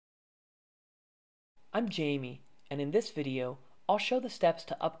I'm Jamie, and in this video, I'll show the steps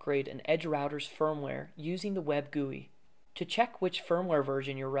to upgrade an Edge router's firmware using the web GUI. To check which firmware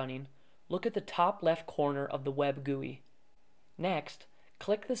version you're running, look at the top left corner of the web GUI. Next,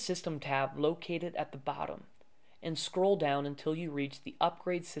 click the System tab located at the bottom, and scroll down until you reach the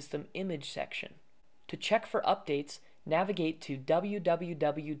Upgrade System Image section. To check for updates, navigate to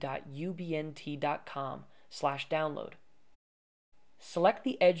www.ubnt.com/download. Select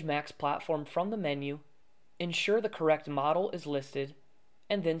the EdgeMAX platform from the menu, ensure the correct model is listed,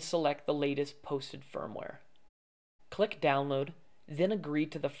 and then select the latest posted firmware. Click Download, then agree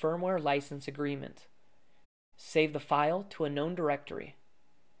to the firmware license agreement. Save the file to a known directory.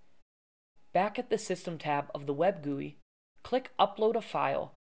 Back at the System tab of the web GUI, click Upload a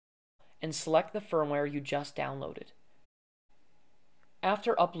file and select the firmware you just downloaded.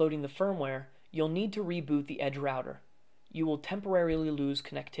 After uploading the firmware, you'll need to reboot the Edge router. You will temporarily lose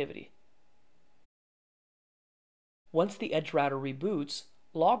connectivity. Once the Edge router reboots,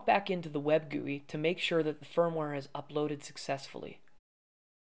 log back into the web GUI to make sure that the firmware has uploaded successfully.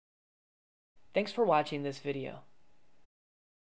 Thanks for watching this video.